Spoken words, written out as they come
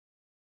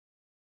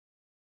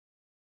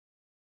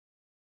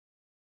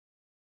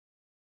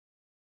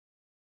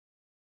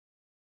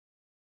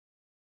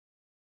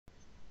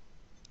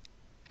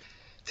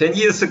10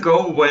 years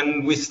ago,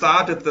 when we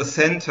started the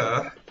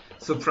center,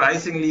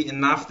 surprisingly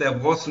enough, there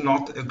was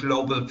not a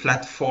global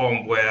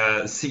platform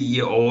where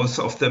CEOs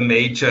of the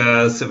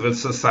major civil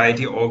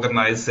society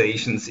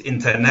organizations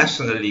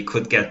internationally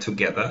could get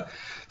together.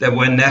 There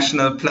were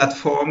national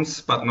platforms,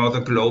 but not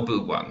a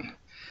global one.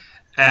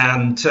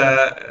 And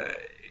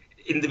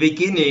in the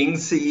beginning,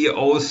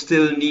 CEOs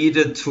still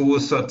needed to,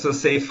 so to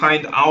say,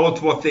 find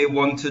out what they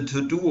wanted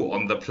to do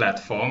on the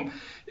platform.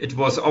 It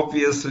was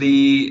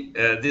obviously,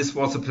 this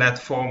was a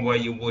platform where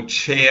you would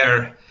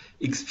share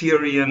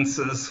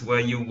experiences, where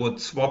you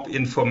would swap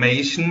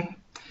information.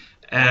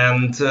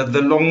 And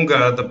the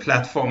longer the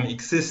platform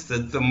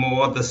existed, the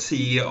more the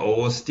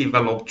CEOs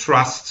developed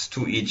trust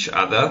to each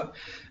other.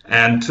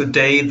 And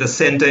today, the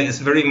center is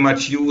very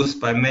much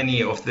used by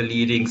many of the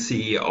leading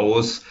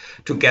CEOs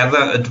to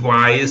gather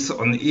advice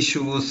on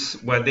issues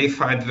where they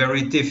find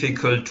very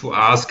difficult to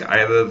ask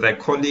either their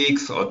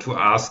colleagues or to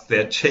ask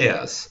their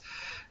chairs.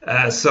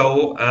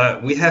 So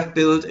we have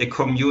built a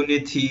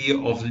community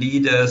of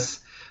leaders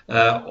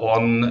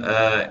on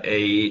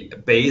a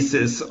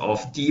basis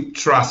of deep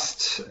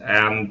trust.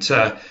 And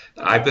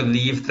I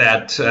believe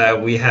that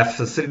we have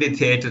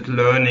facilitated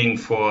learning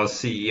for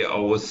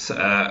CEOs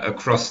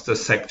across the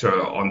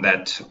sector on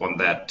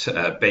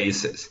that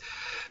basis.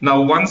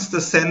 Now, once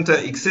the center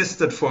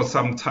existed for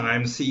some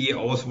time,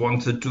 CEOs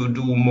wanted to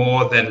do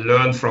more than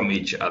learn from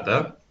each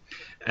other.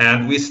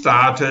 And we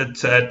started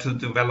to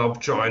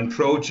develop joint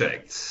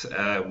projects.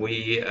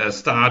 We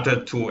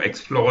started to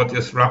explore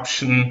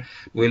disruption.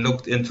 We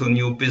looked into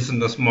new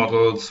business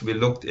models. We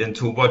looked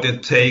into what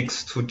it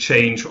takes to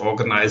change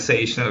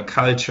organizational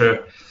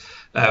culture.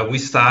 We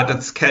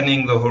started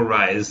scanning the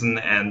horizon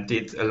and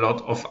did a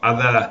lot of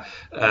other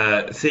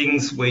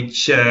things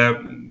which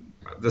the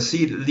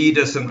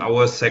leaders in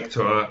our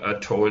sector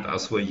told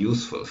us were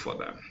useful for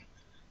them.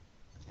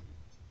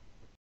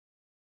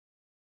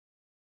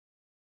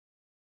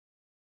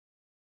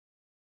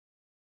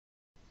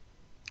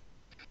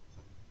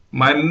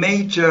 My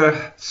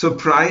major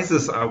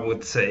surprises, I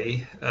would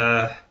say,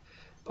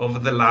 over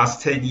the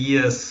last 10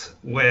 years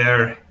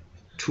were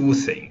two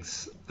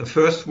things. The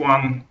first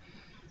one,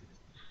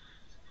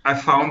 I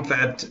found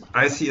that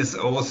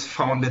ICSOs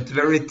found it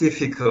very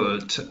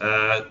difficult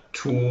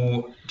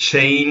to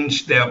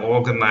change their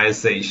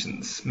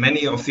organizations.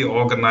 Many of the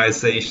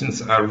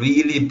organizations are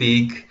really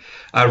big,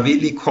 are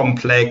really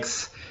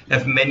complex,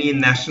 have many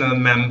national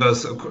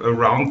members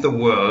around the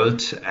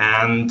world,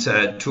 and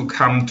to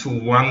come to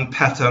one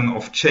pattern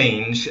of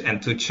change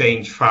and to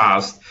change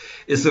fast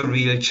is a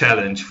real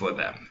challenge for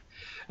them.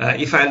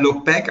 If I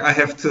look back, I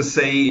have to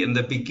say in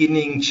the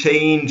beginning,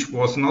 change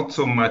was not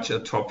so much a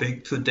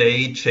topic.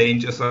 Today,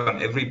 change is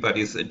on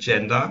everybody's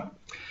agenda,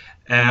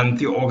 and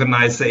the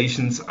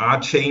organizations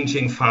are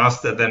changing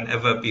faster than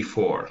ever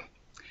before.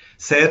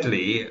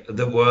 Sadly,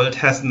 the world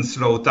hasn't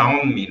slowed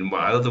down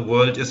meanwhile. The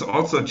world is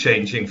also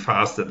changing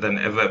faster than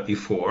ever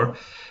before.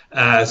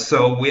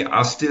 So we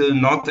are still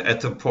not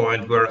at a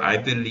point where I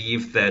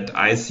believe that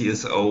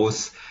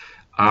ICSOs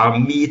are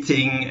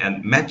meeting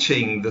and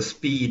matching the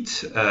speed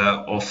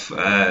of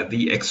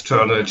the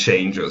external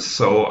changes.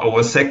 So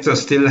our sector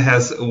still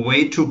has a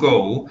way to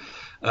go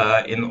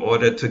in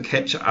order to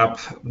catch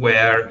up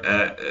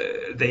where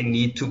they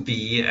need to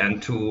be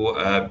and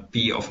to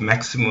be of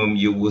maximum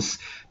use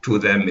to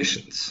their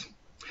missions.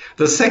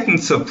 The second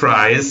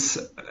surprise,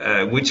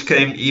 which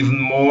came even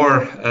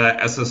more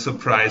as a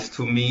surprise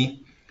to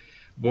me,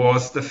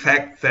 was the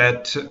fact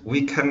that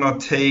we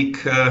cannot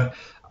take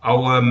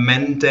our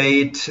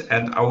mandate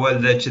and our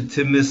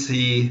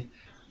legitimacy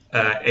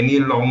any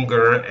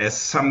longer as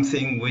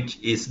something which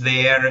is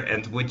there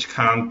and which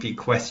can't be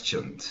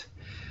questioned.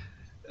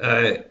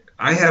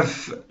 I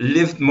have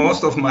lived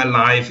most of my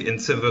life in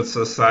civil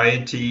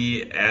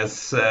society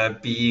as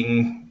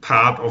being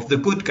part of the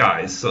good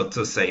guys, so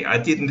to say. I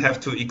didn't have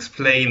to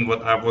explain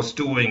what I was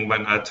doing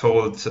when I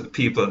told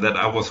people that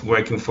I was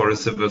working for a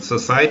civil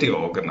society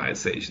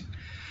organization.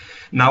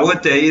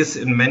 Nowadays,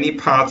 in many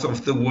parts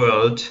of the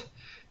world,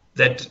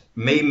 that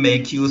may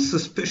make you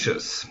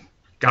suspicious.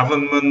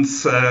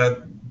 Governments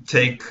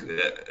take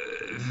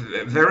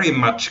very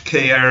much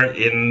care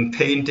in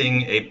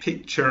painting a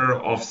picture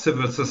of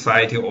civil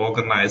society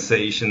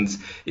organizations,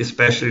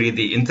 especially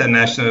the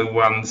international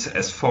ones,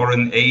 as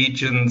foreign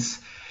agents,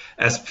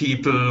 as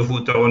people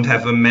who don't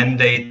have a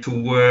mandate to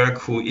work,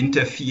 who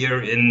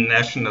interfere in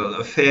national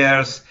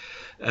affairs,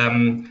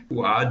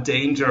 who are a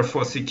danger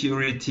for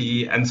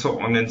security, and so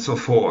on and so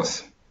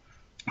forth.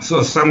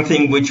 So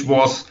something which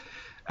was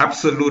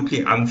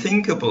absolutely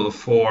unthinkable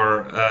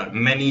for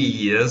many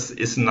years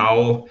is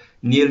now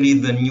nearly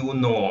the new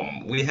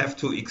norm. We have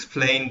to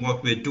explain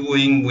what we're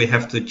doing. We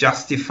have to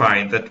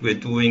justify that we're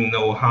doing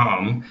no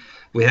harm.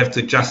 We have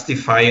to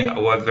justify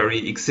our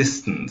very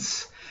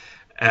existence.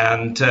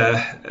 And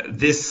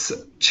this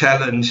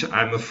challenge,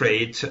 I'm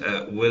afraid,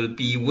 will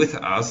be with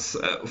us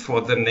for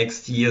the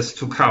next years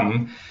to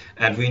come.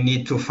 And we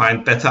need to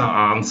find better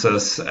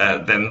answers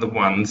than the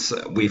ones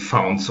we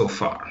found so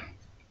far.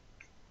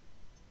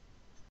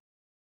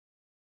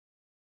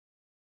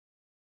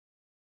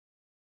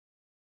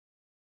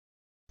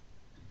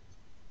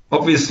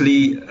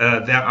 Obviously,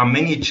 there are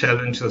many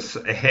challenges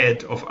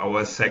ahead of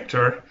our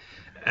sector,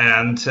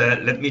 and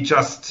let me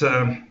just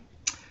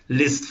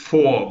list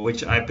four,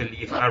 which I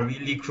believe are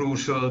really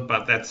crucial,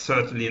 but that's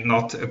certainly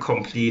not a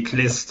complete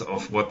list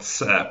of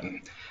what's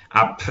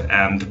up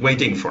and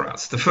waiting for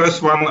us. The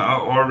first one I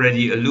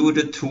already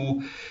alluded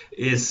to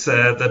is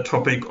the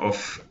topic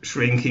of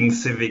shrinking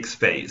civic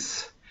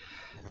space.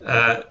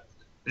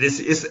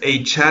 This is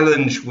a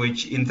challenge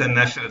which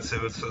international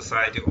civil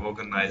society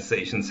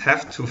organizations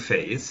have to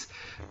face,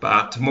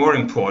 but more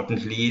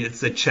importantly,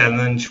 it's a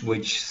challenge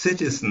which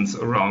citizens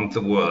around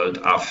the world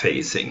are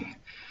facing.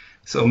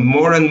 So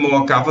more and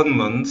more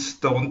governments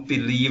don't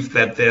believe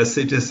that their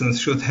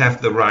citizens should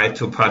have the right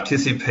to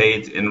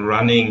participate in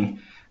running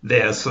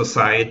their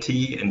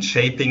society and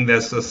shaping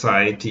their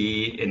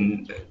society,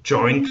 in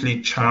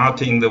jointly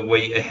charting the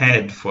way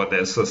ahead for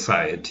their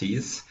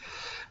societies.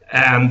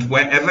 And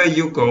wherever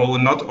you go,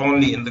 not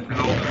only in the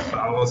global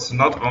south,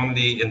 not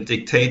only in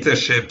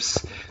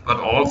dictatorships, but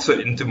also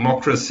in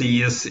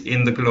democracies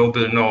in the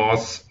global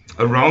north,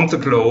 around the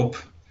globe,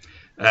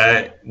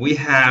 we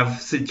have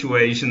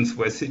situations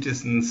where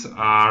citizens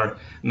are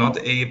not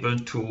able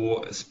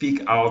to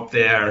speak out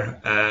their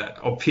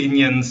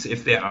opinions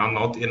if they are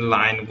not in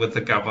line with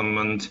the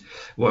government,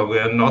 where we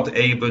are not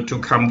able to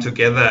come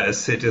together as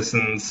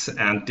citizens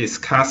and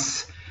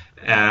discuss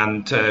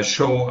and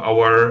show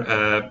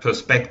our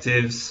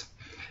perspectives,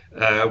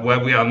 where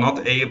we are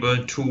not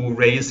able to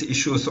raise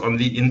issues on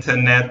the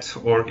internet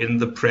or in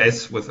the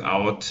press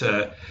without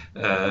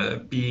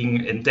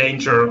being in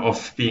danger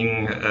of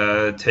being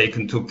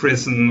taken to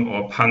prison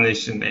or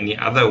punished in any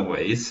other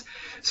ways.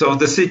 So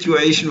the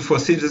situation for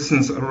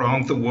citizens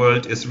around the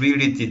world is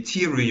really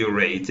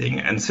deteriorating,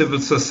 and civil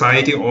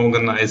society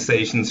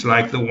organizations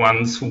like the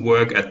ones who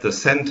work at the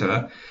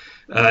center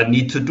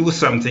need to do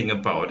something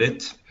about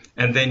it.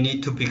 And they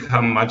need to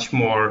become much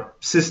more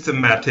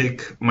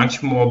systematic,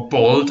 much more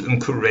bold and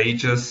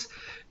courageous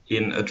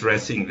in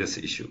addressing this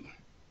issue.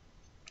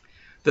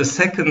 The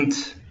second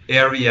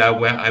area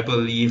where I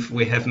believe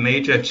we have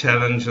major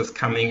challenges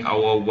coming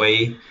our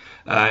way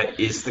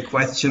is the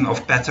question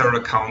of better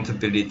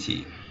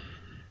accountability.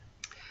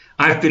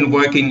 I've been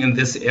working in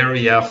this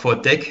area for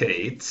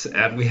decades,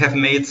 and we have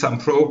made some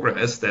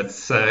progress,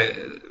 that's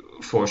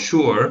for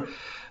sure,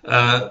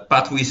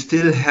 but we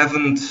still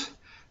haven't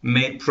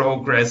made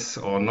progress,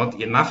 or not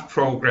enough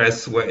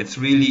progress, where it's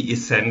really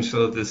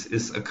essential. This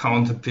is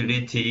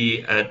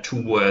accountability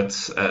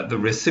towards the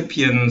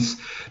recipients,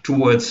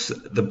 towards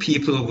the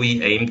people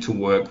we aim to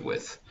work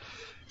with.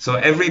 So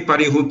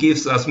everybody who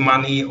gives us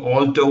money,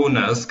 all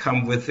donors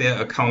come with their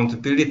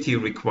accountability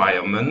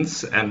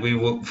requirements, and we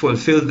will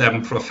fulfill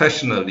them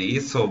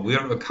professionally. So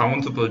we're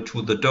accountable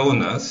to the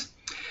donors,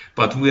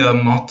 but we are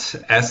not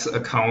as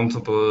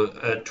accountable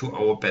to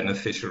our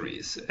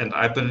beneficiaries. And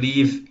I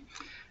believe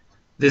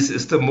this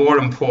is the more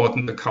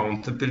important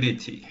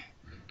accountability.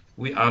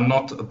 We are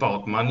not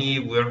about money,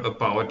 we're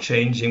about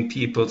changing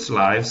people's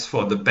lives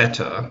for the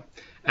better.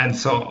 And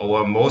so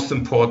our most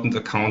important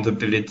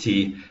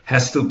accountability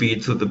has to be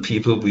to the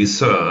people we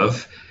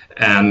serve.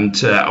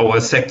 And our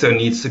sector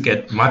needs to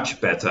get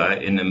much better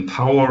in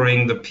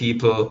empowering the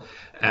people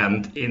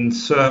and in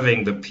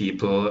serving the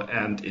people,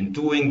 and in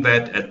doing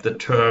that at the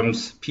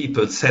terms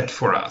people set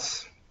for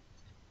us.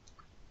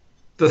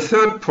 The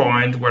third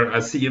point where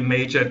I see a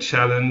major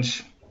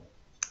challenge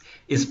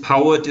is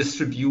power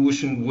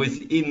distribution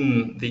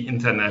within the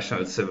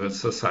international civil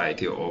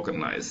society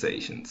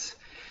organizations.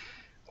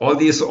 All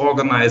these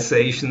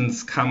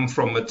organizations come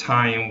from a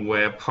time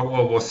where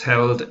power was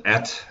held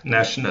at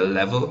national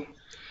level,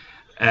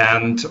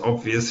 and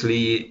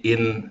obviously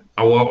in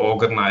our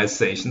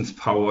organizations,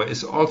 power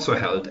is also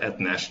held at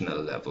national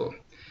level.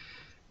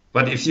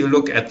 But if you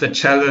look at the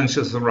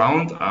challenges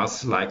around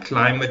us, like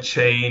climate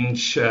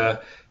change,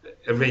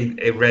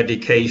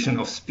 eradication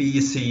of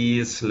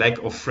species, lack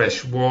of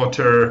fresh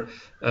water,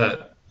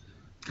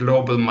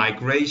 global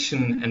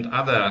migration, and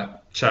other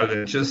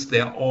challenges,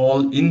 they're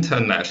all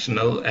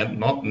international and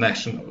not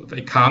national.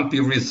 They can't be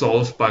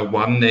resolved by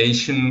one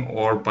nation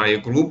or by a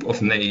group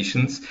of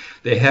nations.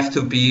 They have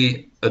to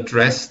be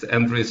addressed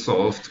and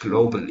resolved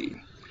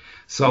globally.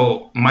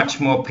 So much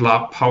more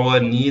power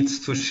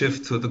needs to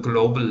shift to the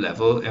global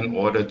level in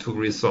order to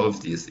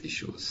resolve these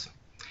issues.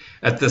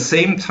 At the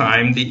same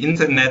time, the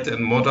internet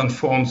and modern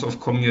forms of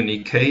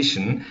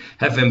communication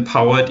have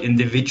empowered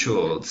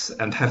individuals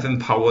and have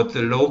empowered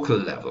the local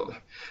level.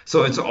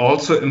 So it's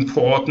also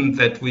important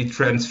that we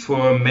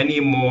transfer many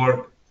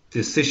more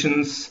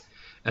decisions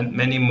and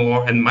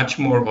much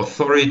more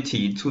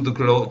authority to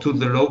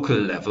the local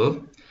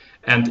level,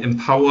 and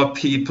empower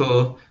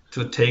people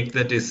to take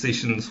the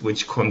decisions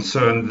which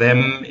concern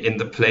them in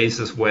the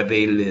places where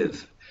they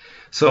live.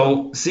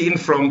 So seen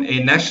from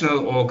a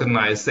national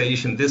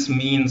organization, this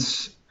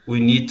means we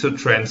need to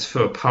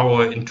transfer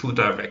power in two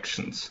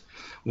directions.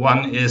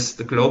 One is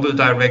the global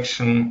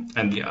direction,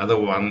 and the other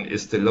one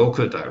is the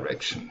local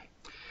direction.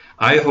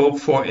 I hope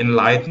for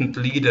enlightened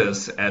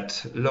leaders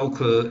at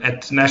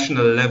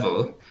national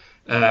level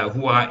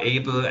who are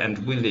able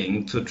and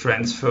willing to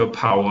transfer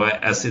power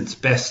as it's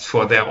best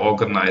for their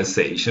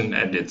organization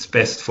and it's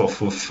best for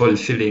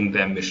fulfilling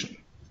their mission.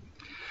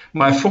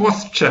 My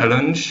fourth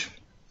challenge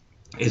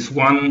is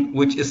one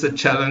which is a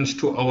challenge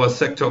to our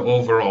sector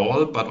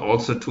overall, but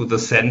also to the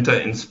center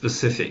in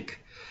specific.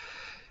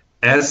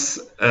 As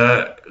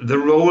the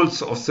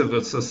roles of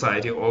civil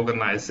society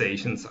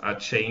organizations are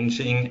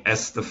changing,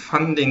 as the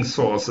funding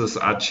sources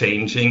are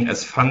changing,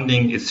 as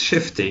funding is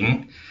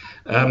shifting,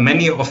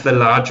 many of the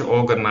large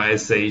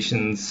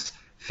organizations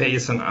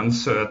face an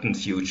uncertain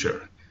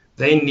future.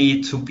 They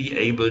need to be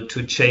able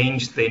to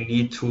change, they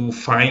need to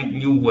find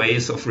new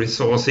ways of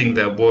resourcing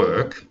their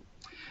work.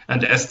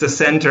 And as the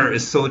center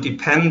is so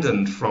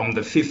dependent from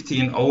the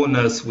 15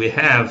 owners we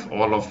have,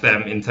 all of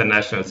them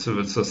international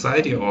civil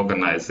society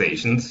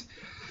organizations,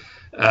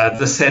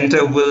 the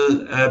center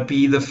will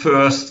be the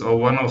first or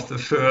one of the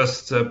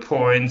first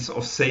points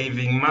of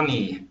saving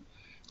money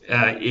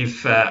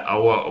if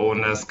our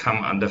owners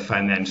come under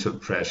financial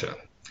pressure.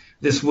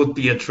 This would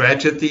be a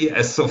tragedy,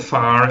 as so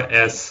far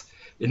as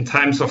in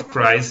times of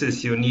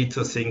crisis you need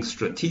to think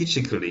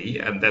strategically,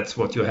 and that's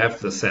what you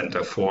have the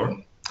center for.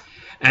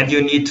 And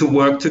you need to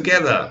work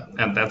together,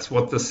 and that's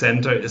what the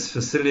center is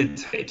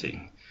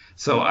facilitating.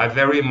 So I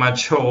very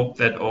much hope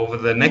that over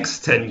the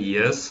next 10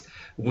 years,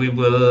 we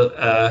will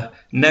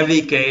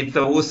navigate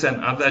those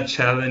and other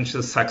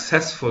challenges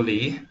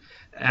successfully.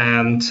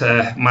 And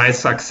my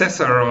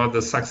successor or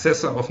the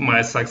successor of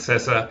my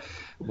successor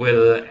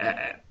will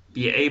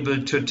be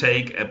able to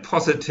take a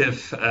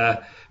positive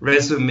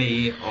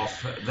resume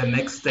of the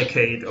next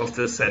decade of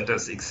the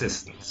center's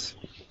existence.